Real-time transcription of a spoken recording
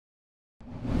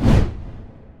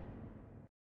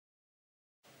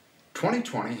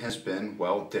2020 has been,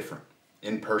 well, different.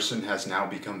 In-person has now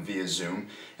become via Zoom,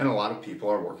 and a lot of people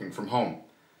are working from home.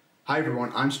 Hi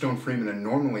everyone, I'm Stone Freeman, and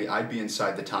normally I'd be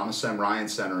inside the Thomas M. Ryan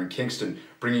Center in Kingston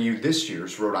bringing you this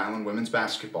year's Rhode Island women's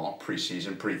basketball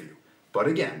preseason preview. But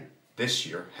again, this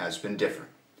year has been different.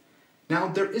 Now,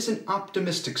 there is an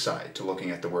optimistic side to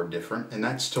looking at the word different, and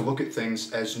that's to look at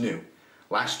things as new.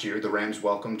 Last year, the Rams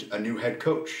welcomed a new head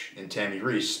coach in Tammy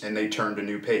Reese, and they turned a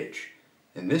new page.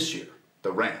 And this year,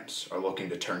 the Rams are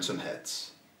looking to turn some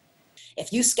heads.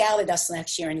 If you scouted us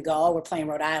next year and you go, oh, we're playing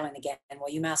Rhode Island again, well,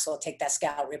 you might as well take that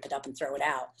scout, rip it up, and throw it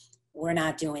out. We're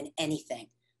not doing anything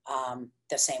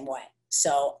the same way.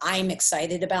 So I'm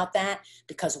excited about that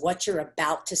because what you're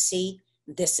about to see,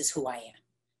 this is who I am.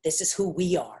 This is who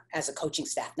we are as a coaching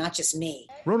staff, not just me.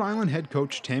 Rhode Island head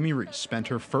coach Tammy Reese spent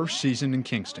her first season in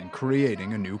Kingston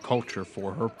creating a new culture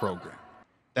for her program.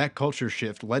 That culture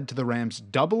shift led to the Rams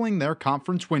doubling their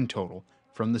conference win total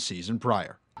from the season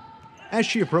prior. As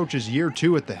she approaches year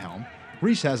 2 at the helm,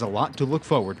 Reese has a lot to look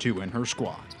forward to in her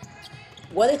squad.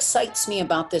 What excites me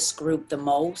about this group the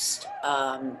most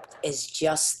is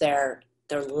just their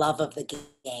love of the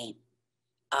game.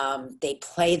 They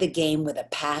play the game with a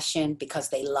passion because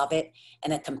they love it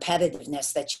and a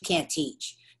competitiveness that you can't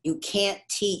teach. You can't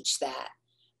teach that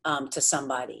to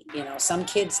somebody. You know, some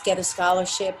kids get a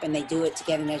scholarship and they do it to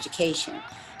get an education.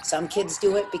 Some kids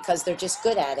do it because they're just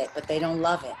good at it, but they don't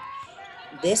love it.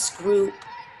 This group,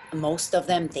 most of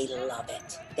them, they love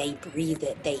it. They breathe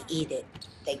it. They eat it.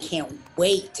 They can't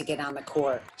wait to get on the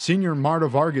court. Senior Marta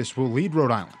Vargas will lead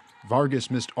Rhode Island. Vargas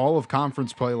missed all of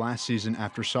conference play last season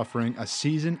after suffering a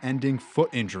season-ending foot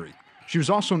injury. She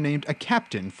was also named a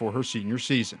captain for her senior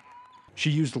season. She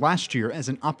used last year as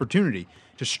an opportunity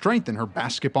to strengthen her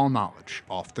basketball knowledge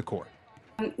off the court.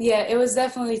 Yeah, it was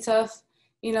definitely tough.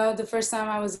 You know, the first time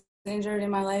I was injured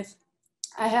in my life,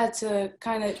 I had to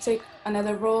kind of take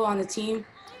another role on the team,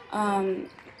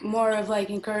 more of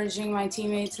like encouraging my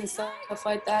teammates and stuff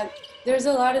like that. There's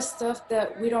a lot of stuff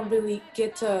that we don't really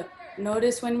get to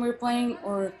notice when we're playing,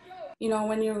 or, you know,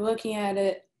 when you're looking at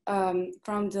it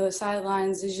from the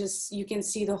sidelines. It's just, you can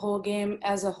see the whole game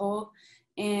as a whole.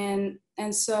 And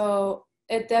so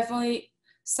it definitely,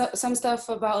 some stuff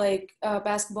about like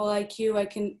basketball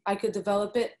IQ, I could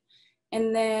develop it.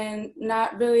 And then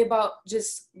not really about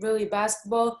just really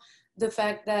basketball, the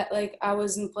fact that like I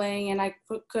wasn't playing and I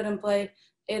couldn't play,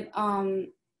 it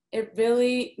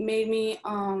really made me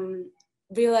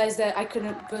realize that I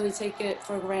couldn't really take it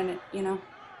for granted, you know?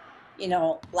 You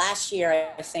know, last year,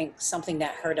 I think something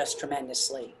that hurt us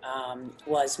tremendously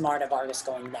was Marta Vargas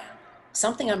going down.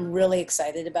 Something I'm really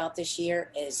excited about this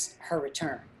year is her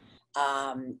return.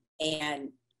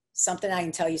 And something I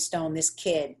can tell you, Stone, this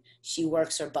kid, she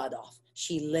works her butt off.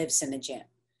 She lives in the gym.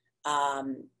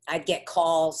 I'd get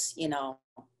calls, you know,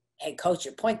 hey, coach,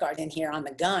 your point guard in here on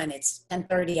the gun. It's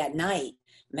 10:30 at night.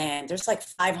 Man, there's like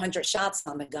 500 shots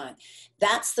on the gun.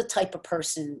 That's the type of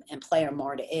person and player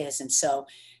Marta is. And so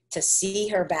to see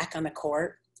her back on the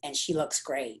court, and she looks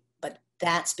great, but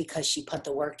that's because she put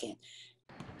the work in.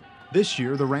 This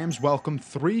year, the Rams welcomed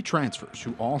 3 transfers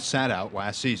who all sat out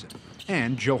last season,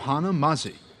 and Johanna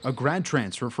Muzzy, a grad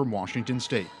transfer from Washington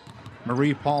State.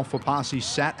 Marie-Paul Fapasi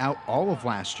sat out all of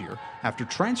last year after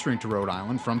transferring to Rhode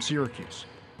Island from Syracuse.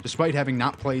 Despite having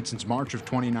not played since March of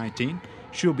 2019,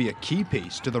 she'll be a key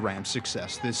piece to the Rams'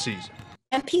 success this season.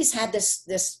 MP's had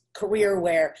this career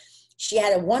where she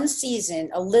had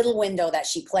a little window that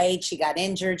she played. She got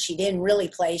injured. She didn't really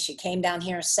play. She came down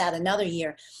here, sat another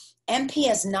year. MP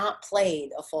has not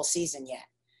played a full season yet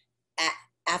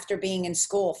after being in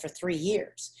school for 3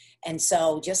 years. And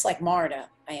so just like Marta,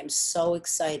 I am so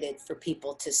excited for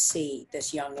people to see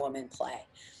this young woman play.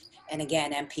 And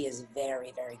again, MP is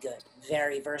very, very good,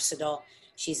 very versatile.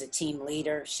 She's a team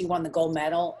leader. She won the gold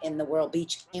medal in the World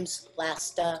Beach Games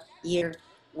last year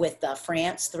with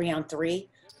France, 3-on-3.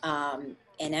 And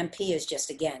MP is just,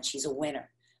 again, she's a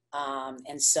winner.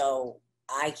 And so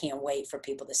I can't wait for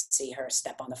people to see her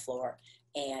step on the floor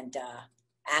and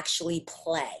actually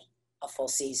play a full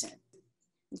season.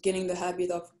 Getting the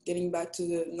habit of getting back to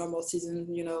the normal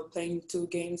season, you know, playing 2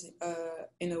 games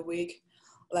in a week,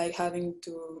 like having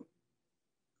to,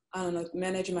 I don't know,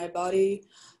 manage my body,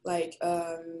 like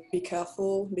be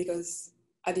careful because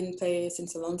I didn't play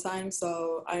since a long time.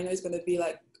 So I know it's going to be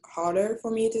like harder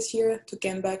for me this year to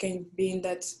come back and be in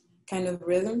that kind of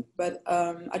rhythm. But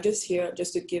I just here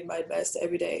just to give my best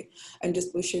every day and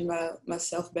just pushing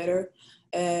myself better.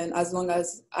 And as long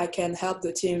as I can help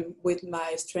the team with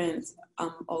my strengths,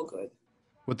 I'm all good.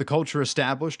 With the culture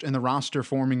established and the roster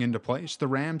forming into place, the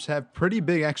Rams have pretty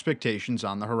big expectations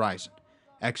on the horizon.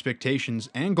 Expectations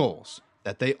and goals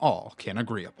that they all can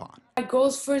agree upon. My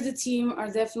goals for the team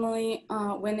are definitely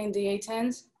winning the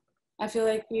A10s. I feel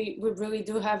like we really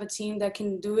do have a team that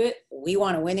can do it. We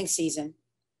want a winning season.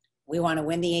 We want to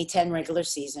win the A10 regular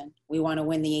season. We want to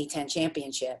win the A10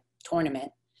 championship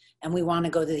tournament. And we want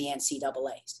to go to the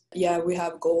NCAAs. Yeah, we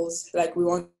have goals. Like we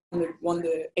want to win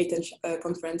the A10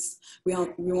 conference. We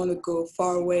want to go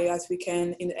far away as we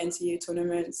can in the NCAA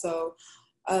tournament. So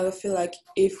I feel like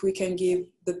if we can give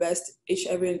the best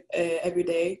every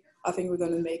day, I think we're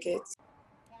going to make it.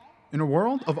 In a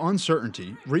world of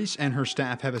uncertainty, Reese and her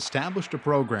staff have established a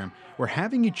program where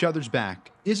having each other's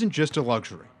back isn't just a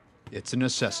luxury, it's a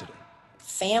necessity.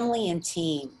 Family and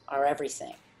team are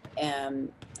everything.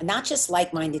 Not just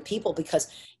like-minded people, because,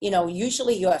 you know,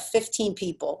 usually you have 15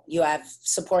 people, you have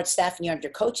support staff and you have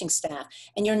your coaching staff,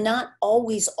 and you're not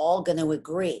always all going to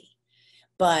agree.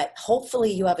 But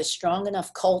hopefully you have a strong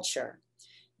enough culture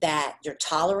that you're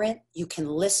tolerant, you can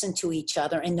listen to each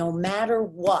other, and no matter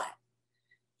what,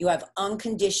 you have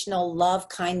unconditional love,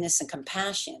 kindness, and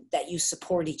compassion that you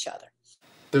support each other.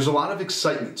 There's a lot of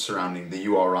excitement surrounding the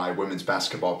URI women's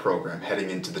basketball program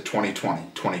heading into the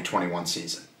 2020-2021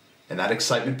 season, and that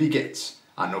excitement begins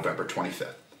on November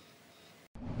 25th.